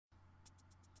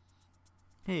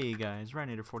Hey guys,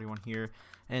 Rejuvinator41 here,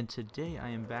 and today I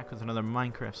am back with another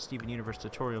Minecraft Steven Universe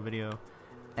tutorial video.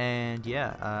 And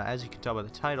yeah, as you can tell by the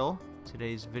title,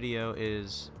 today's video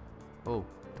is... Oh,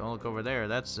 don't look over there,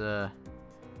 that's a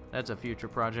future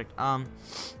project.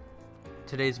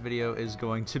 Today's video is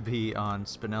going to be on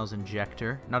Spinel's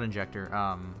injector, not injector,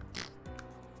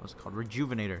 what's it called?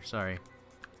 Rejuvinator, sorry.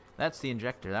 That's the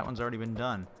injector, that one's already been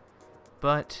done.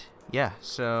 But... yeah,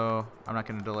 so I'm not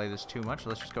going to delay this too much.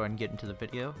 Let's just go ahead and get into the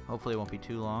video. Hopefully it won't be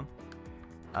too long.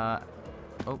 But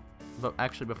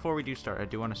actually before we do start, I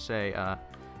do want to say,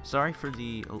 sorry for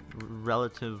the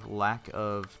relative lack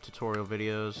of tutorial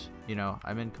videos. You know,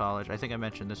 I'm in college. I think I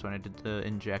mentioned this when I did the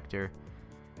injector.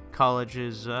 College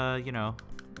is, you know,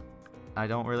 I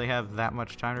don't really have that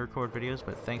much time to record videos,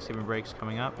 but Thanksgiving break's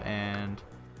coming up, and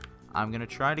I'm going to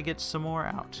try to get some more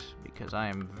out, because I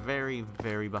am very,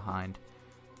 very behind.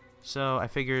 So I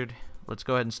figured let's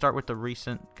go ahead and start with the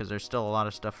recent, because there's still a lot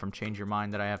of stuff from Change Your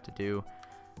Mind that I have to do.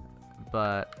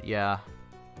 But yeah,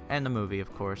 and the movie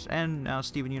of course, and now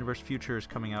Steven Universe Future is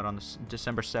coming out on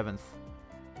December 7th.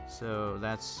 So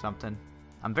that's something.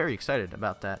 I'm very excited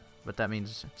about that, but that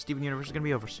means Steven Universe is going to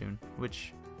be over soon,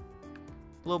 which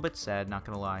a little bit sad, not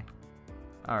going to lie.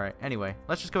 Alright, anyway,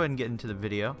 let's just go ahead and get into the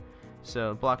video.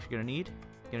 So blocks you're going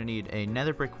to need a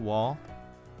nether brick wall,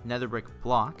 nether brick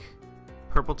block,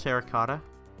 purple terracotta,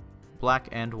 black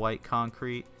and white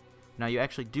concrete. Now you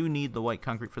actually do need the white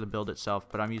concrete for the build itself,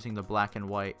 but I'm using the black and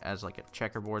white as like a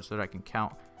checkerboard so that I can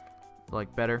count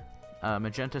like better.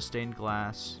 Magenta stained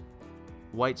glass,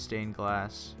 white stained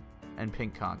glass, and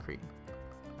pink concrete.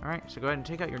 Alright, so go ahead and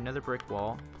take out your nether brick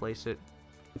wall, place it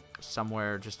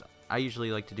somewhere. Just I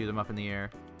usually like to do them up in the air.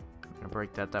 I'm gonna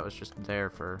break that. That was just there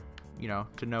for, you know,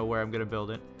 to know where I'm gonna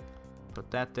build it. Put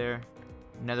that there.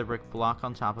 Nether brick block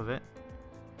on top of it.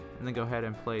 And then go ahead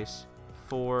and place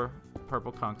 4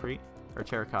 purple concrete, or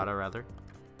terracotta rather.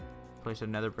 Place a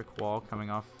nether brick wall coming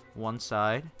off one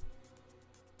side.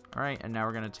 Alright, and now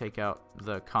we're going to take out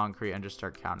the concrete and just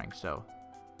start counting. So,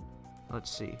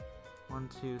 let's see. 1,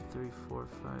 2, 3, 4,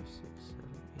 5, 6, 7,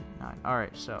 8, 9.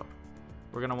 Alright, so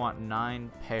we're going to want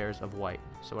 9 pairs of white.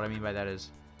 So what I mean by that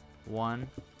is 1,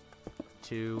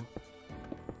 2,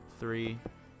 3,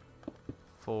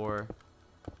 4,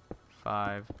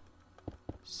 5,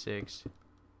 6,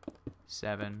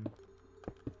 7,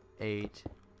 8,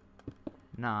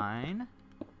 9.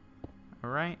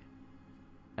 Alright.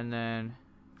 And then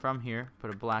from here, put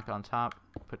a black on top,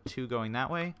 put 2 going that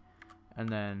way, and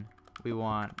then we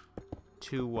want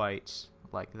 2 whites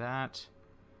like that.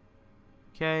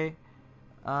 Okay.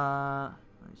 Let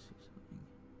me see something.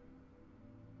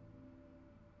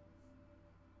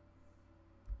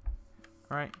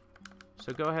 Alright.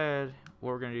 So go ahead.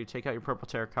 What we're going to do, take out your purple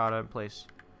terracotta and place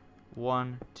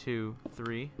 1, 2,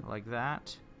 3 like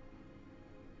that.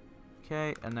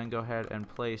 Okay, and then go ahead and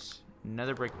place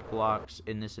nether brick blocks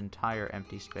in this entire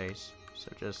empty space.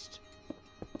 So just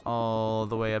all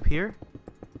the way up here.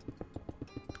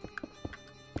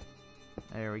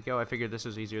 There we go. I figured this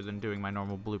was easier than doing my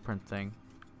normal blueprint thing.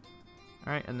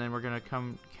 Alright, and then we're going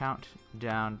to count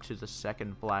down to the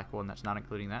second black one that's not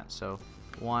including that. So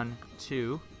 1,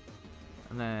 2,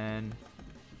 and then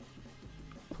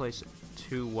place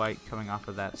 2 white coming off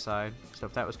of that side. So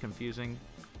if that was confusing,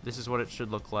 this is what it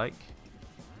should look like.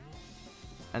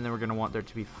 And then we're going to want there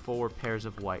to be 4 pairs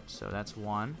of white. So that's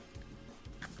 1,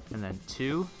 and then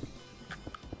 2,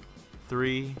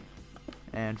 3,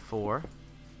 and 4.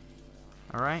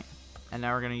 Alright, and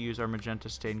now we're going to use our magenta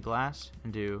stained glass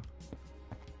and do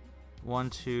 1,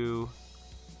 2,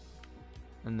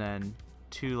 and then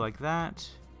 2 like that.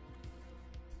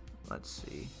 Let's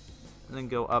see. And then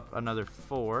go up another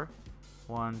 4.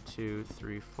 1, 2,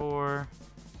 3, 4.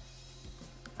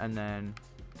 And then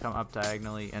come up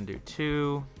diagonally and do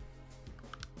 2.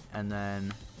 And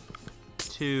then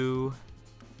 2.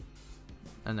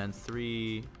 And then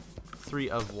 3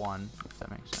 of 1, if that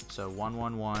makes sense. So 1,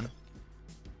 1, 1.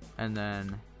 And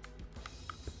then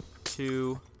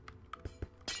 2,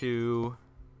 2,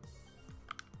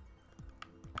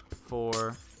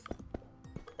 4.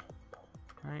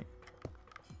 Right.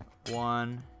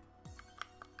 1,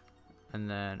 and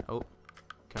then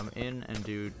come in and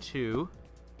do 2,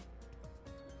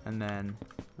 and then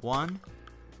 1,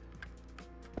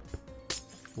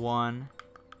 1,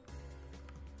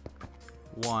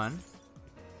 1.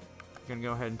 We're gonna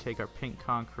go ahead and take our pink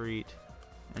concrete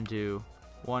and do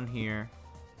 1 here,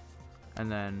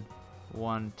 and then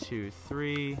 1, 2,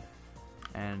 3,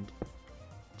 and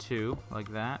 2 like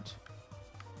that.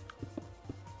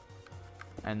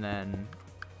 And then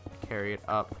carry it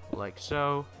up like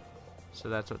so. So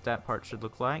that's what that part should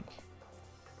look like.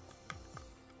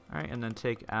 Alright. Alright, and then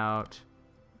take out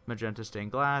magenta stained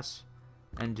glass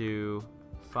and do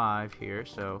 5 here.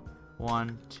 So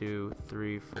 1, 2,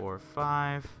 3, 4,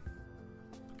 5.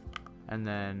 And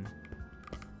then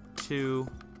 2,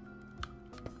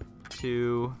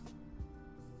 2,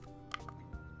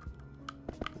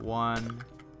 1,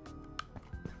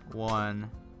 1,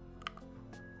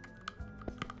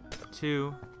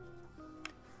 2.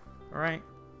 Alright,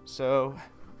 so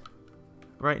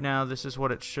right now this is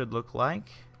what it should look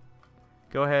like.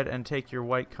 Go ahead and take your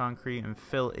white concrete and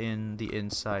fill in the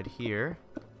inside here.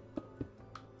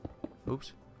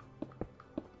 Oops.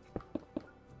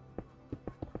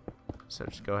 So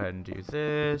just go ahead and do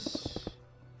this.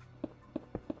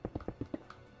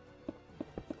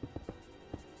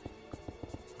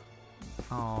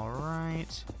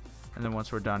 Alright. And then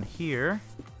once we're done here,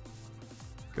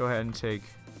 go ahead and take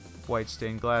white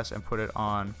stained glass and put it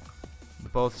on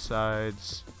both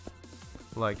sides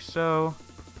like so.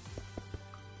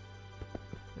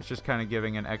 It's just kind of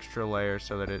giving an extra layer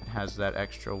so that it has that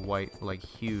extra white like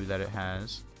hue that it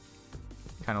has.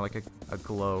 Kind of like a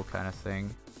glow kind of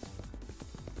thing.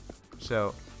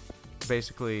 So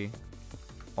basically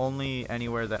only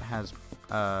anywhere that has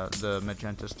the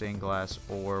magenta stained glass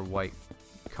or white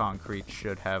concrete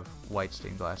should have white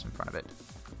stained glass in front of it.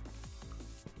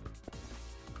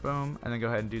 Boom, and then go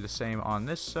ahead and do the same on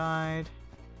this side.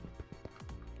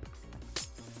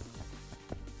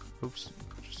 Oops,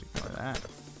 just ignore that.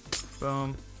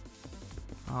 Boom.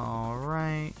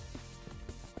 Alright.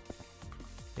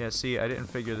 Yeah, see, I didn't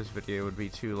figure this video would be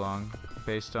too long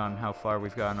based on how far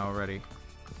we've gotten already.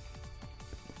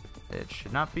 It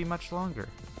should not be much longer.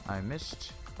 I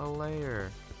missed a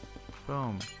layer.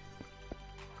 Boom.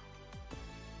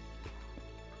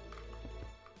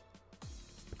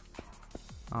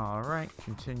 Alright,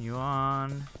 continue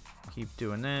on. Keep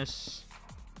doing this.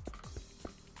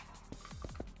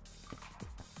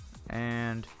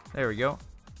 And there we go.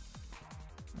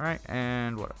 Alright,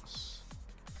 and what else?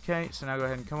 Okay, so now go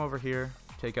ahead and come over here.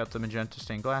 Take out the magenta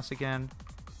stained glass again.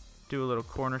 Do a little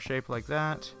corner shape like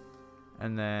that.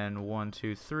 And then 1,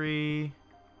 2, 3.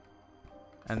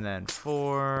 And then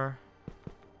 4.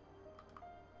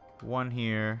 1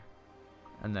 here.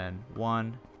 And then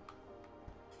 1.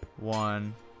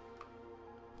 1.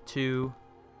 2.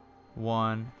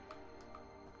 1.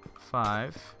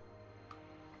 5.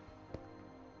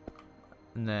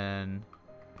 And then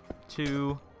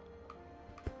 2.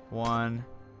 1.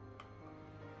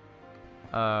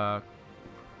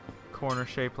 Corner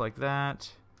shape like that.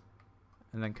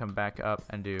 And then come back up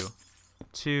and do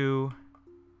 2.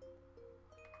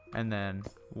 And then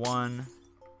 1.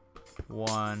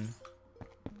 1.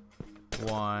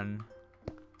 1.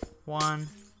 1.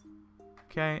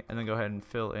 Okay, and then go ahead and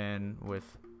fill in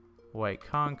with white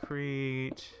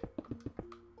concrete.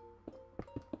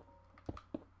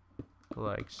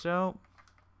 Like so.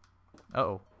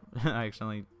 Uh-oh. I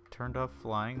accidentally turned off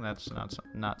flying. That's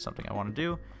not something I want to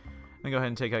do. Then go ahead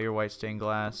and take out your white stained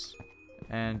glass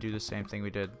and do the same thing we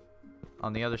did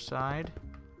on the other side.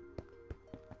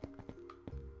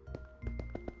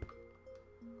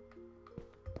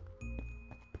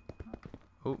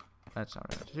 Oh, that's not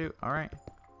what I have to do. Alright.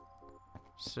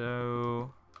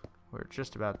 So, we're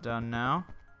just about done now.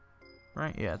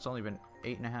 Right, yeah, it's only been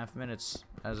 8.5 minutes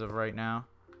as of right now.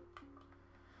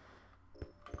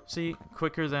 See,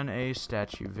 quicker than a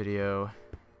statue video.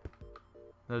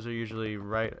 Those are usually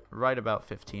right about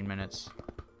 15 minutes.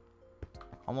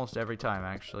 Almost every time,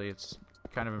 actually. It's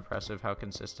kind of impressive how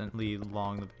consistently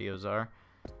long the videos are.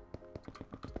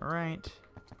 Alright.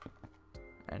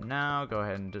 And now, go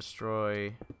ahead and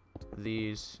destroy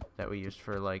these that we used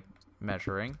for, like,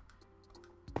 measuring.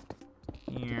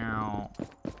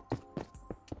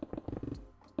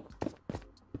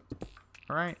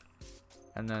 Alright.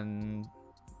 And then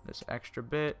this extra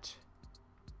bit.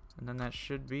 And then that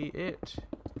should be it.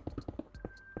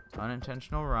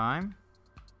 Unintentional rhyme.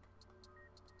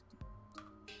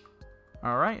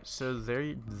 Alright, so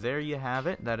there you have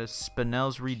it. That is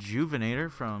Spinel's Rejuvinator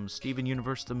from Steven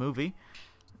Universe the movie.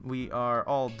 We are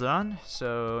all done,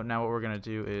 so now what we're going to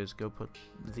do is go put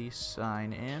the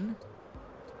sign in.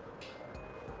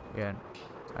 Again,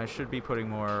 I should be putting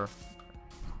more,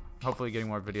 hopefully getting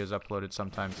more videos uploaded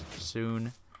sometime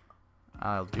soon.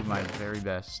 I'll do my very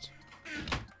best.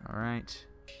 Alright.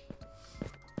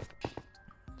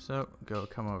 So,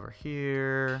 come over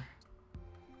here.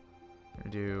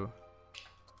 I'm going to do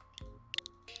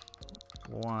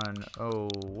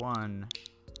 101.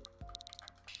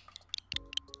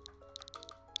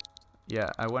 Yeah,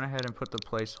 I went ahead and put the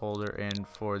placeholder in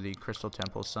for the Crystal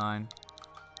Temple sign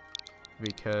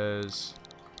because,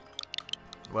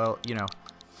 well, you know,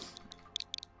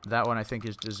 that one I think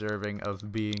is deserving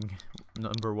of being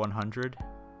number 100.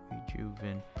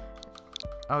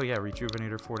 Oh yeah,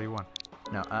 Rejuvinator 41.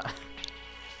 No,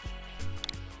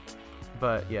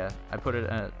 but yeah, I put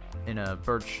it in a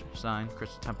birch sign,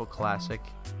 Crystal Temple Classic,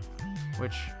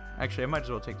 which actually I might as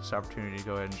well take this opportunity to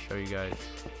go ahead and show you guys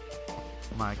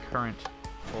my current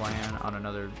plan on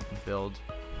another build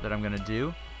that I'm gonna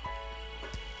do.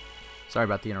 Sorry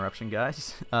about the interruption,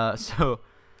 guys. So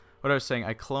what I was saying,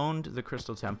 I cloned the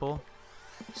Crystal Temple,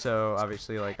 so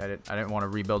obviously like I didn't want to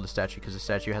rebuild the statue because the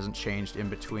statue hasn't changed in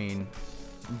between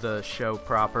the show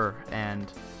proper and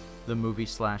the movie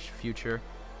 / future.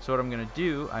 So what I'm gonna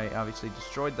do, I obviously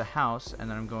destroyed the house, and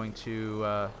then I'm going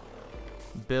to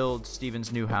build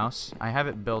Steven's new house. I have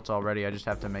it built already, I just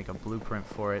have to make a blueprint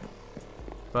for it.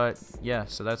 But yeah,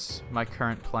 so that's my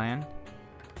current plan,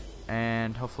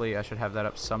 and hopefully I should have that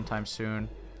up sometime soon.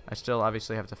 I still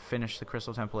obviously have to finish the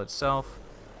Crystal Temple itself,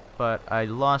 but I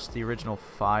lost the original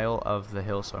file of the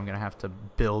hill, so I'm gonna have to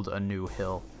build a new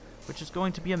hill, which is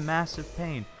going to be a massive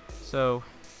pain. So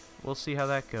we'll see how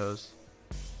that goes.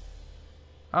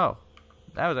 Oh,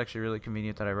 that was actually really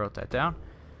convenient that I wrote that down.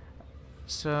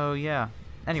 So yeah,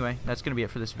 anyway, that's going to be it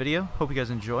for this video. Hope you guys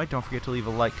enjoyed. Don't forget to leave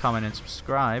a like, comment, and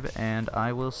subscribe, and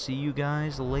I will see you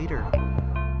guys later.